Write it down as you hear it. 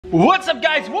What's up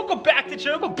guys, welcome back to the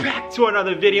channel, welcome back to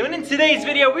another video. And in today's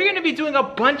video, we're gonna be doing a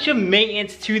bunch of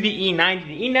maintenance to the E90.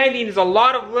 The E90 is a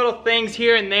lot of little things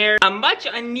here and there. A much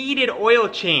unneeded oil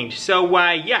change. So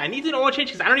yeah, it needs an oil change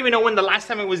because I don't even know when the last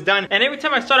time it was done. And every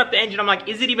time I start up the engine, I'm like,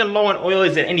 is it even low on oil?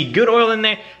 Is there any good oil in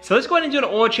there? So let's go ahead and do an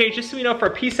oil change just so we know for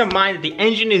peace of mind that the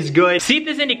engine is good. See if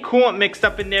there's any coolant mixed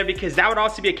up in there because that would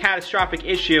also be a catastrophic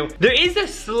issue. There is a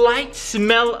slight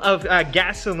smell of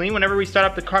gasoline whenever we start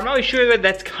up the car. I'm not really sure where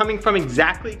that's coming from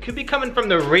exactly. It could be coming from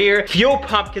the rear fuel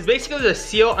pump because basically there's a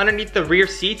seal underneath the rear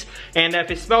seats, and if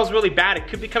it smells really bad, it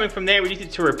could be coming from there. We need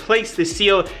to replace the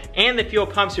seal and the fuel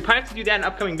pump, so we probably have to do that in an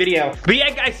upcoming video. But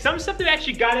yeah guys, some stuff that we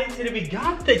actually got into today, we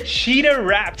got the cheetah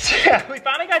wraps. We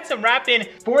finally got some wrap in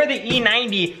for the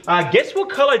E90. Guess what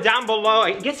color down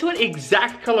below? Guess what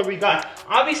exact color we got?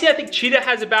 Obviously I think cheetah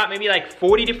has about maybe like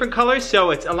 40 different colors,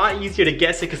 so it's a lot easier to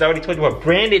guess it because I already told you what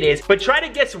brand it is. But try to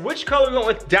guess which color we went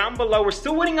with down below. We're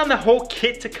still waiting on the whole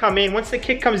kit to come in. Once the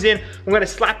kit comes in, I'm gonna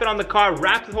slap it on the car,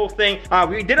 wrap the whole thing.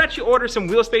 We did actually order some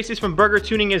wheel spacers from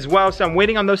BurgerTuning as well, so I'm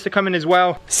waiting on those to come in as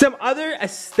well. Some other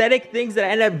aesthetic things that I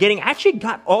ended up getting, I actually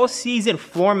got all season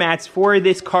floor mats for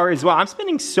this car as well. I'm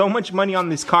spending so much money on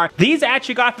this car. These I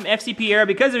actually got from FCP era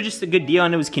because they're just a good deal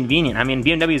and it was convenient. I mean,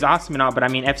 BMW is awesome and all, but I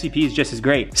mean, FCP is just as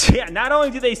great. So yeah, not only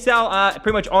do they sell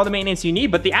pretty much all the maintenance you need,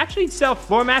 but they actually sell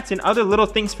floor mats and other little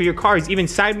things for your cars, even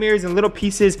side mirrors and little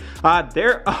pieces.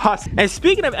 They're awesome. And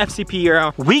speaking of FCP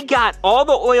Euro, we got all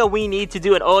the oil we need to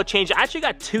do an oil change. I actually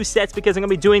got 2 sets because I'm gonna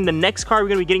be doing the next car we're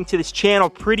gonna be getting to this channel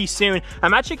pretty soon.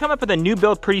 I'm actually coming up with a new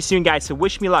build pretty soon, guys, so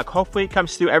wish me luck. Hopefully it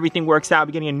comes through, everything works out. I'll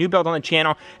be getting a new build on the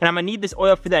channel, and I'm gonna need this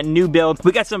oil for that new build.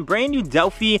 We got some brand new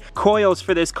Delphi coils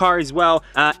for this car as well.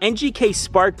 NGK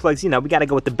spark plugs, you know, we gotta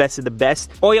go with the best of the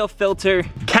best. Oil filter,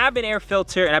 cabin air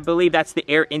filter, and I believe that's the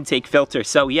air intake filter.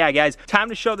 So yeah, guys, time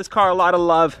to show this car a lot of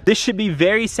love. This should be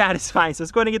very satisfying. So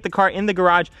let's go ahead and get the car in the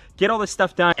garage, get all this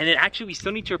stuff done, and then actually we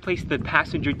still need to replace the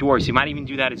passenger doors, so you might even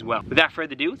do that as well. Without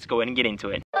further ado, let's go ahead and get into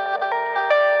it.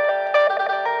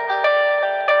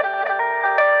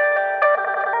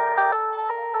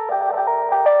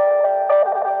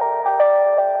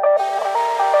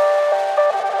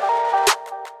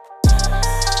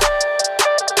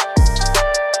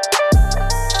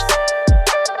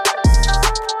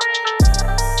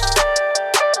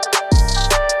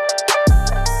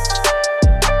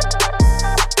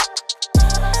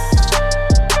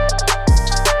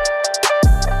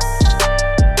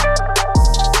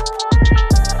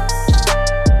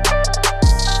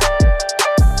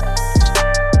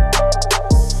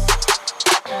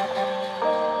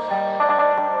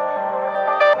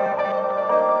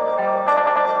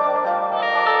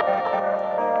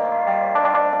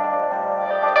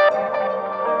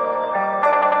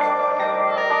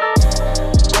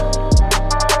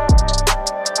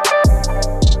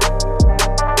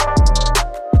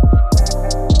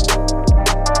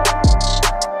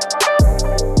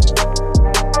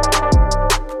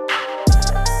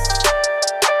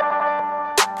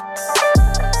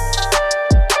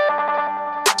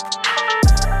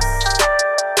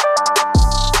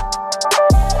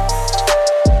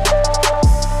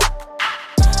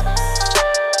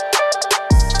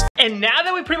 And now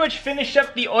that we pretty much finished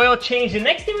up the oil change, the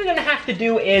next thing we're gonna have to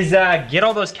do is get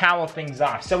all those cowl things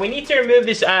off. So we need to remove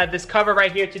this this cover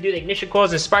right here to do the ignition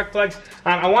coils and spark plugs.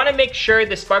 I wanna make sure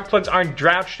the spark plugs aren't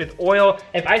drenched with oil.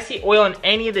 If I see oil in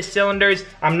any of the cylinders,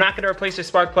 I'm not gonna replace the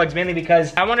spark plugs, mainly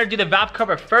because I wanna do the valve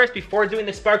cover first before doing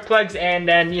the spark plugs, and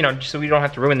then, you know, just so we don't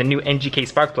have to ruin the new NGK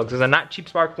spark plugs. Those are not cheap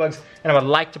spark plugs, and I would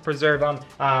like to preserve them.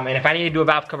 And if I need to do a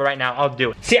valve cover right now, I'll do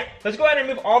it. So yeah, let's go ahead and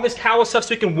remove all this cowl stuff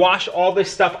so we can wash all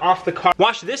this stuff off the car.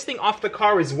 Wash this thing off the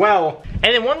car as well.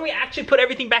 And then when we actually put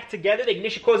everything back together, the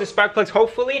ignition coils and spark plugs,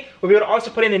 hopefully, we'll be able to also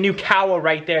put in the new cowl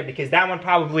right there, because that one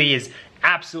probably is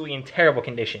absolutely in terrible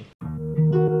condition.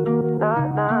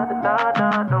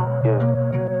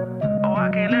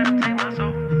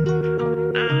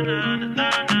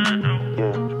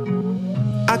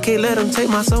 I can't let them take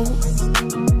my soul.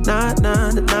 Nah,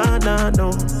 nah, nah, nah,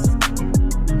 no.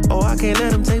 Oh, I can't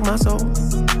let them take my soul.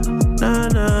 Nah,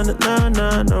 nah, nah,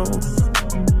 nah, no.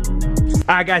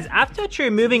 Alright guys, after actually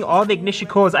removing all the ignition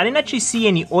coils, I didn't actually see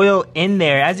any oil in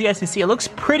there. As you guys can see, it looks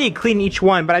pretty clean each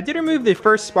one, but I did remove the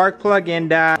first spark plug,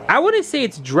 and I wouldn't say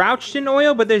it's drenched in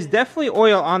oil, but there's definitely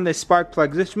oil on this spark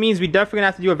plug. This means we definitely gonna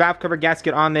have to do a valve cover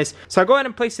gasket on this. So I'll go ahead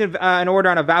and place an order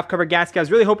on a valve cover gasket. I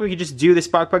was really hoping we could just do the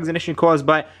spark plugs and ignition coils,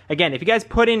 but again, if you guys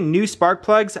put in new spark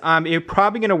plugs, you're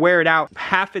probably gonna wear it out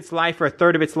half its life or a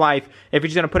third of its life if you're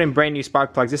just gonna put in brand new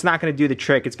spark plugs. It's not gonna do the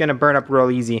trick. It's gonna burn up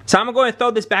real easy. So I'm gonna go ahead and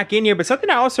throw this back in here, but something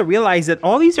I also realized realize that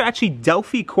all these are actually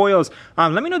Delphi coils.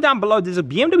 Let me know down below, does a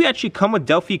BMW actually come with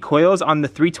Delphi coils on the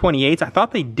 328s? I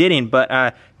thought they didn't,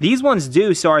 but these ones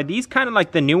do. So are these kind of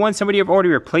like the new ones? Somebody have already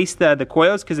replaced the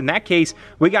coils? Because in that case,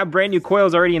 we got brand new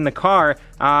coils already in the car.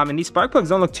 And these spark plugs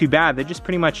don't look too bad. They're just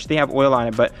pretty much, they have oil on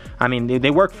it. But I mean,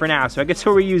 they work for now. So I guess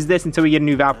we'll reuse this until we get a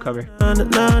new valve cover.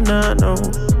 No,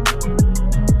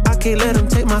 I can't let them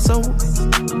take my soul.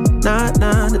 Nah,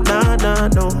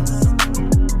 no.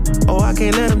 Oh, I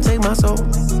can't let them take my soul.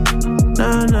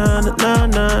 Nah,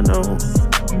 no.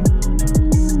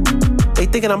 They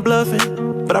thinking I'm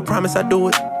bluffing, but I promise I do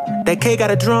it. That K got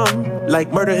a drum,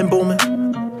 like murder and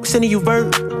booming. Sending you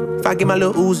vert, if I get my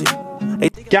little Uzi.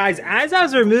 Guys, as I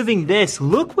was removing this,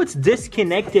 look what's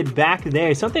disconnected back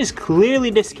there. Something's clearly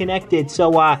disconnected.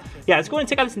 So, yeah, let's go and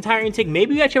check out this entire intake.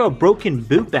 Maybe we actually have a broken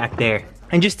boot back there.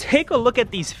 And just take a look at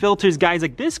these filters, guys.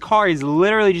 Like, this car has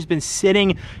literally just been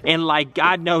sitting in, like,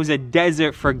 God knows, a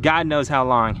desert for God knows how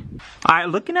long. All right,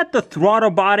 looking at the throttle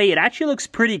body, it actually looks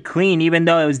pretty clean, even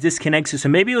though it was disconnected. So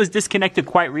maybe it was disconnected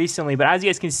quite recently, but as you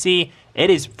guys can see, it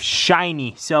is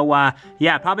shiny. So,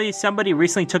 yeah, probably somebody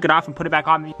recently took it off and put it back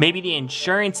on. Maybe the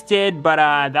insurance did, but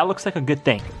that looks like a good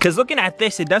thing. Because looking at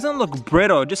this, it doesn't look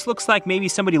brittle. It just looks like maybe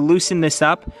somebody loosened this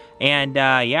up. And,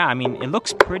 yeah, I mean, it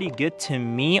looks pretty good to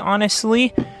me, honestly.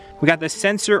 We got the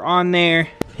sensor on there.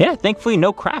 Yeah, thankfully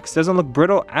no cracks. Doesn't look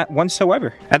brittle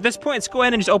whatsoever. At this point, let's go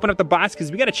ahead and just open up the box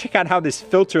because we got to check out how this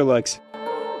filter looks.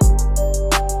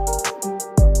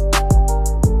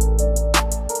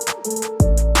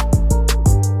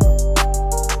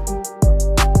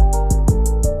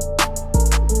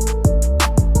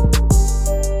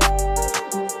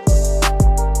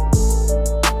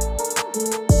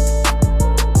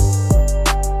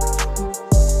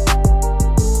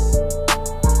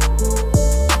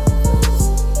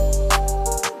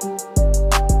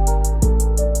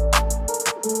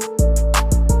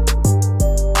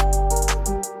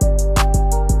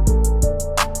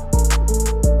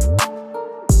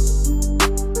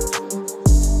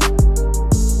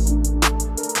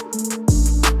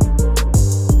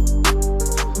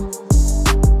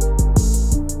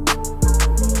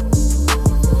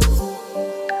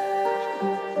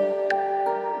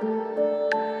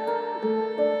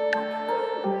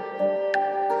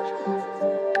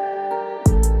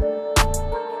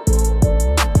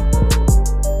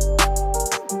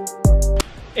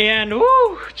 And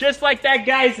woo, just like that,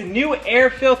 guys, new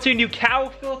air filter, new cowl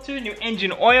filter, new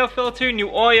engine oil filter, new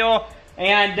oil,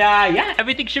 and yeah,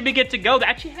 everything should be good to go. They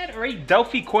actually had already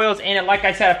Delphi coils in it, like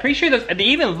I said. I'm pretty sure those, they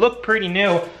even look pretty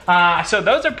new. So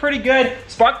those are pretty good.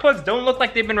 Spark plugs don't look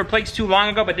like they've been replaced too long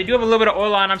ago, but they do have a little bit of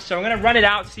oil on them, so I'm gonna run it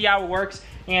out, see how it works,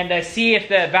 and see if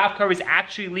the valve cover is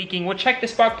actually leaking. We'll check the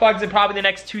spark plugs in probably the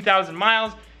next 2,000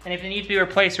 miles. And if they need to be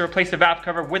replaced, we'll replace the valve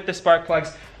cover with the spark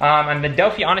plugs. And the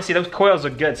Delphi, honestly, those coils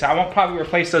are good, so I won't probably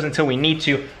replace those until we need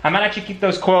to. I might actually keep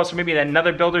those coils for maybe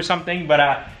another build or something,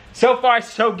 but so far,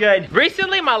 so good.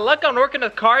 Recently, my luck on working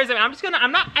with cars, I mean,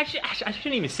 I'm not actually, I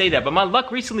shouldn't even say that, but my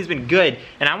luck recently has been good,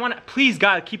 and I want to, please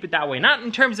God, keep it that way. Not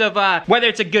in terms of whether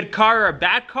it's a good car or a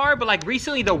bad car, but like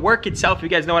recently, the work itself, if you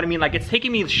guys know what I mean, like it's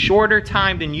taking me shorter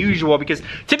time than usual, because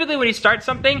typically when you start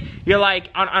something, you're like,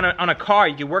 on a car,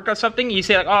 you work on something, you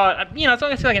say like, oh, you know, it's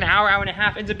only like an hour, hour and a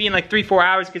half, ends up being like 3-4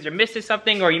 hours because you're missing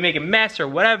something, or you make a mess, or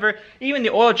whatever. Even the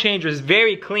oil change was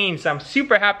very clean, so I'm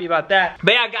super happy about that.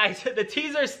 But yeah, guys, the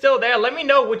teaser is still there. Let me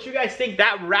know what you guys think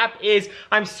that wrap is.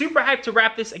 I'm super hyped to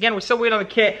wrap this. Again, we're still waiting on the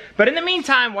kit, but in the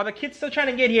meantime, while the kit's still trying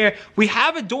to get here, we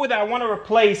have a door that I want to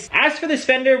replace. As for this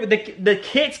fender, the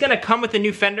kit's gonna come with a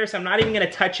new fender, so I'm not even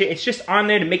gonna touch it. It's just on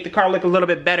there to make the car look a little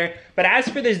bit better. But as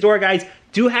for this door, guys,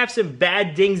 do have some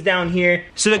bad dings down here.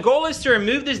 So the goal is to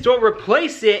remove this door,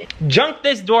 replace it, junk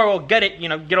this door, we'll get it, you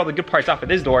know, get all the good parts off of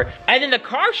this door. And then the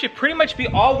car should pretty much be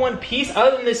all one piece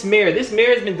other than this mirror. This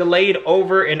mirror has been delayed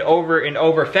over and over and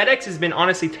over. FedEx has been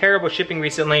honestly terrible shipping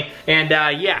recently. And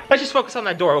yeah, let's just focus on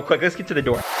that door real quick. Let's get to the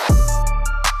door.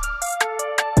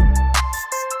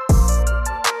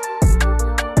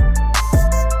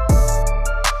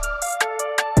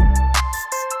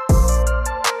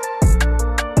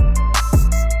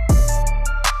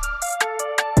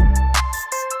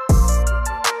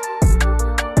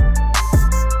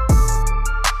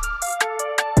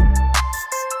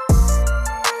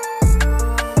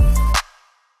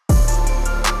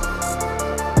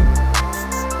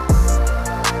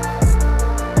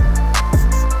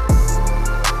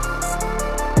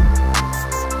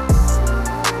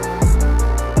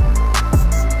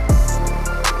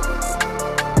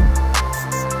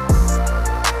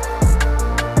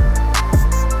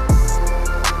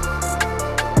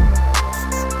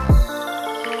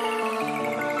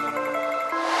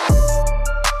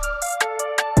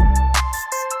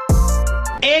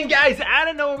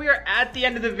 we are at the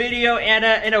end of the video and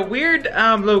in a weird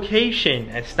location.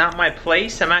 It's not my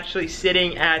place. I'm actually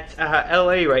sitting at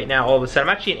LA right now all of a sudden.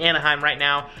 I'm actually in Anaheim right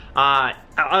now.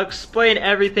 I'll explain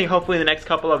everything hopefully in the next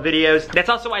couple of videos. That's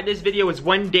also why this video is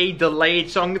 1 day delayed.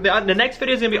 So the next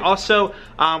video is going to be also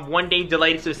 1 day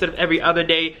delayed. So instead of every other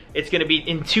day, it's going to be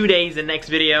in 2 days the next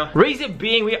video. Reason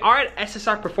being, we are at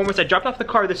SSR Performance. I dropped off the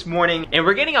car this morning and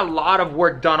we're getting a lot of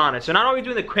work done on it. So not only are we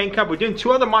doing the crank up, we're doing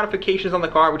 2 other modifications on the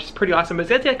car, which is pretty awesome. But it's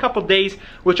going to take a couple days,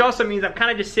 which also means I'm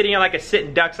kind of just sitting here like a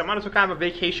sitting duck. So I'm on some kind of a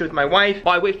vacation with my wife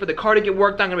while I wait for the car to get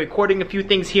worked on. I'm going to be recording a few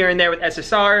things here and there with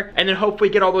SSR and then hopefully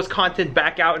get all those content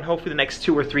back out and hopefully the next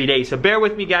 2 or 3 days. So bear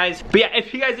with me, guys. But yeah,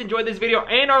 if you guys enjoyed this video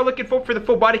and are looking forward for the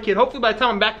full body kit, hopefully by the time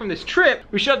I'm back from this trip,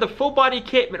 we should have the full body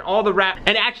kit and all the wrap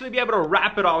and actually be able to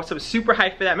wrap it all. So I'm super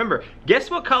hyped for that. Remember, guess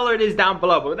what color it is down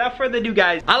below. But without further ado,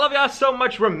 guys, I love y'all so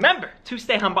much. Remember to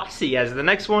stay Hummadi. As the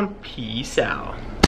next one, peace out.